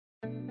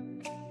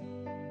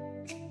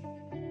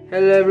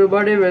Hello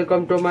everybody,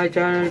 welcome to my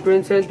channel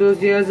Twins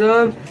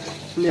Enthusiasm,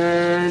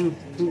 and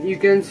you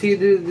can see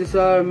these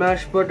are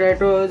mashed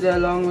potatoes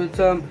along with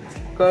some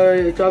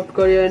chopped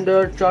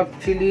coriander, chopped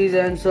chilies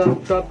and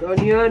some chopped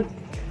onion,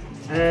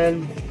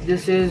 and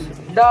this is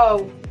dough,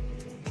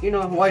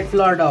 white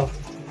flour dough.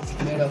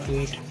 Made of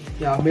wheat.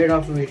 Yeah, made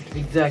of wheat,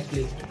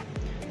 exactly.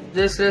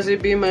 This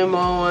recipe my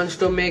mom wants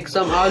to make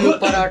some aloo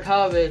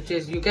paratha, which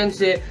is, you can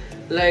say,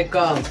 like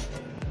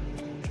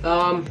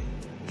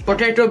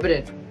potato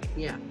bread.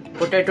 Yeah,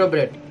 potato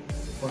bread.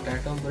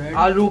 Potato bread.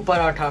 Aloo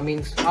paratha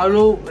means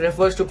aloo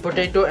refers to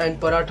potato and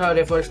paratha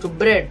refers to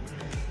bread.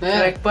 Yeah.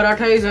 Like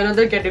paratha is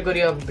another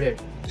category of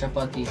bread.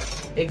 Chapati.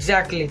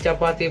 Exactly,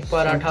 chapati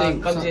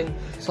paratha comes in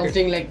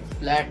something like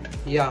flat.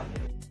 Yeah.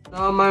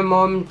 Now my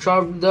mom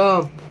chopped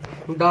the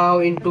dough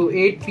into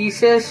 8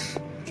 pieces,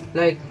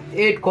 like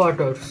 8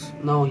 quarters.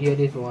 Now here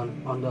is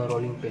one on the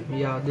rolling pin.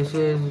 Yeah, this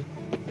is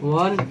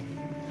one.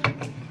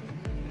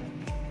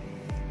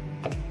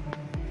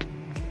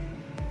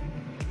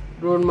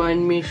 Don't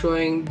mind me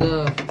showing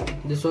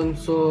this one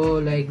so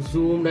like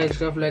zoomed and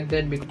stuff like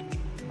that.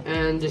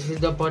 And this is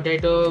the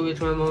potato which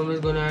my mom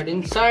is gonna add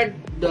inside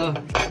the.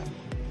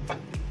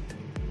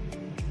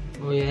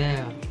 Oh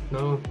yeah.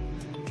 Now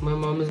my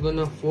mom is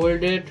gonna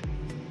fold it,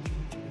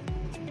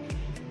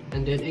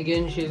 and then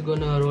again she's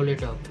gonna roll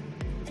it up.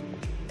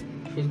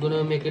 She's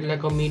gonna make it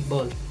like a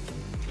meatball,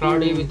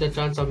 cloudy with the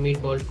chance of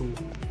meatball too.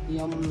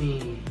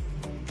 Yummy.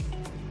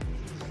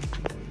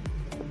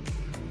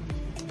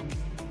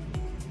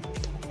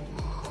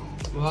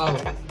 Wow,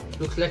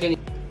 looks like an.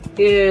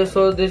 Yeah,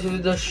 so this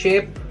is the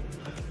shape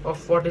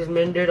of what is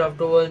mended.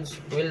 Afterwards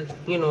we'll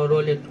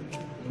roll it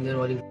in the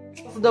rolling.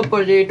 The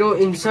potato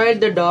inside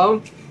the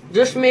dough,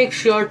 just make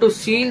sure to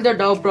seal the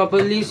dough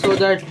properly so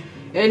that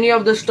any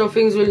of the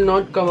stuffings will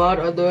not come out,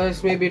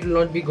 otherwise maybe it will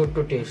not be good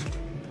to taste.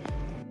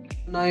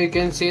 Now you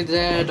can see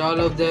that all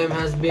of them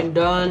has been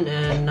done,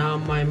 and now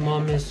my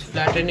mom is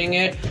flattening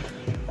it.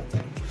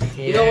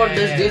 Yeah. You know what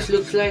this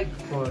looks like?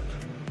 What?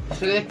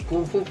 It's like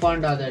Kung Fu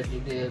Panda, that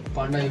the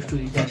panda used to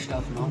eat that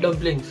stuff, no?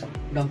 Dumplings.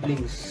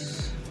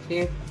 Dumplings.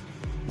 See?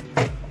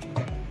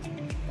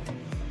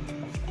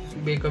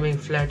 Becoming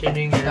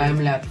flattening.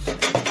 Time lapse.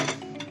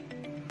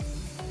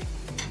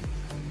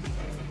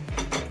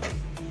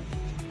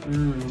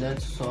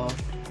 That's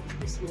soft.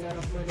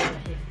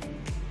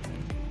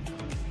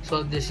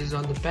 So this is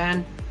on the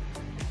pan,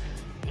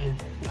 and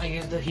I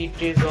guess the heat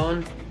is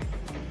on,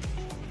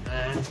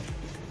 and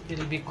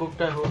it'll be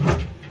cooked, I hope.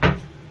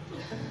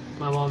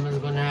 My mom is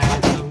gonna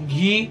add some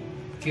ghee,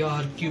 pure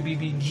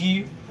QBB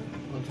ghee.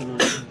 Also known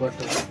as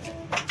butter.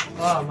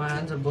 Oh, my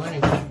hands are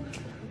burning.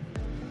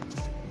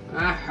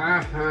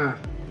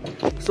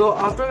 So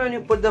after when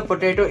you put the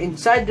potato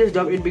inside this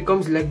dough, it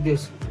becomes like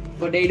this.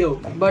 Potato.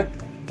 But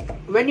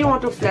when you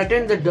want to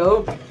flatten the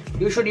dough,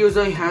 you should use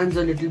your hands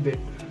a little bit,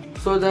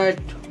 so that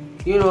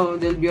there'll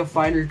be a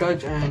final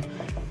touch, and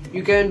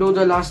you can do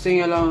the last thing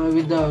along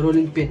with the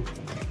rolling pin.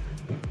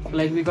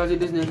 Like, because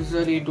it is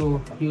necessary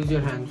to use your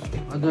hands,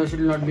 otherwise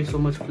it will not be so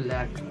much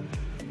flat.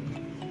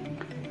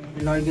 It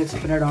will not get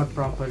spread out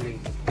properly.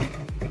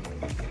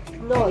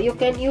 No, you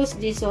can use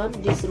this one,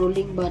 this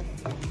rolling, but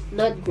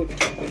not good.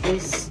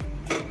 This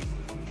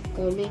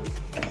coming.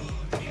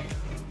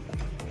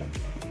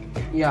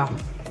 Yeah,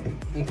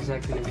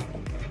 exactly.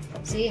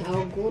 See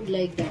how good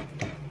like that.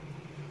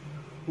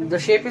 The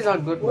shape is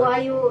not good. Why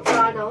you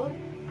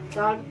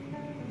turn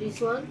this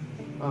one?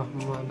 Oh,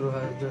 my bro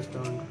has just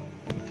turned.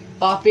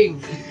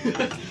 Popping.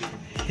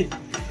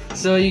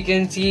 So you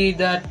can see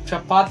that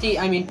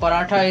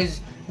paratha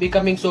is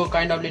becoming so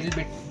kind of little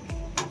bit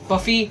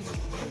puffy.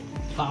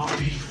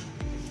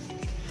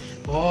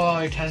 Oh,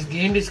 it has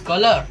gained its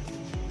color.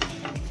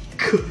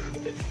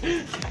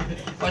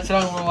 What's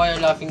wrong, bro? Why are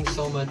you laughing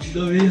so much?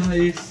 The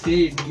way I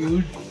say it,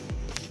 dude.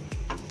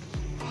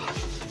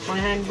 My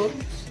handbook.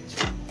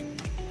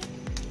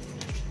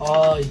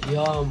 Oh,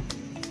 yum.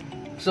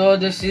 So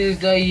this is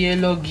the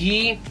yellow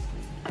ghee,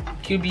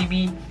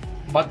 QBB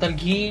butter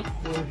ghee.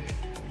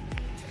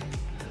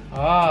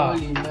 Ah.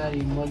 Holy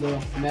Mary, mother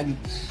of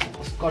maggots.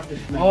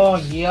 Scottish maggots. Oh,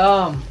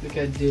 yum. Look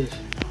at this.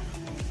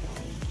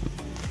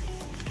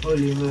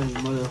 Holy Mary,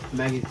 mother of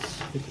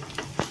maggots.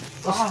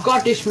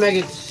 Scottish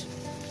maggots.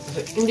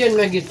 The Indian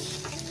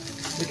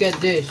maggots. Look at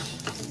this.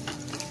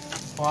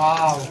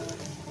 Wow.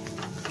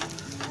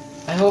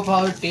 I hope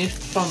how it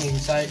tastes from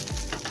inside.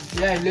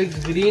 Yeah, it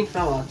looks green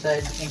from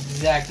outside.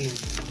 Exactly.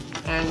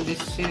 And this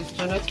is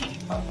another.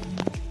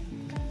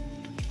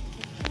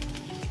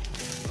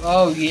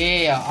 Oh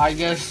yeah, I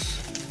guess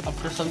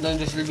after some time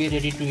this will be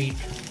ready to eat.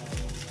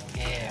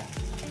 Yeah.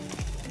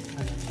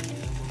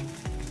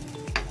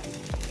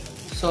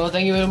 So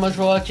thank you very much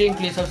for watching.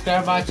 Please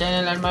subscribe my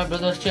channel and my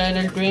brother's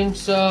channel,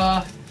 Twins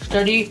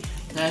Study.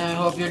 And I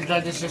hope you'll try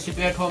this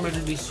recipe at home. It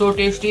will be so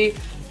tasty.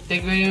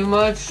 Thank you very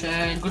much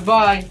and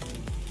goodbye.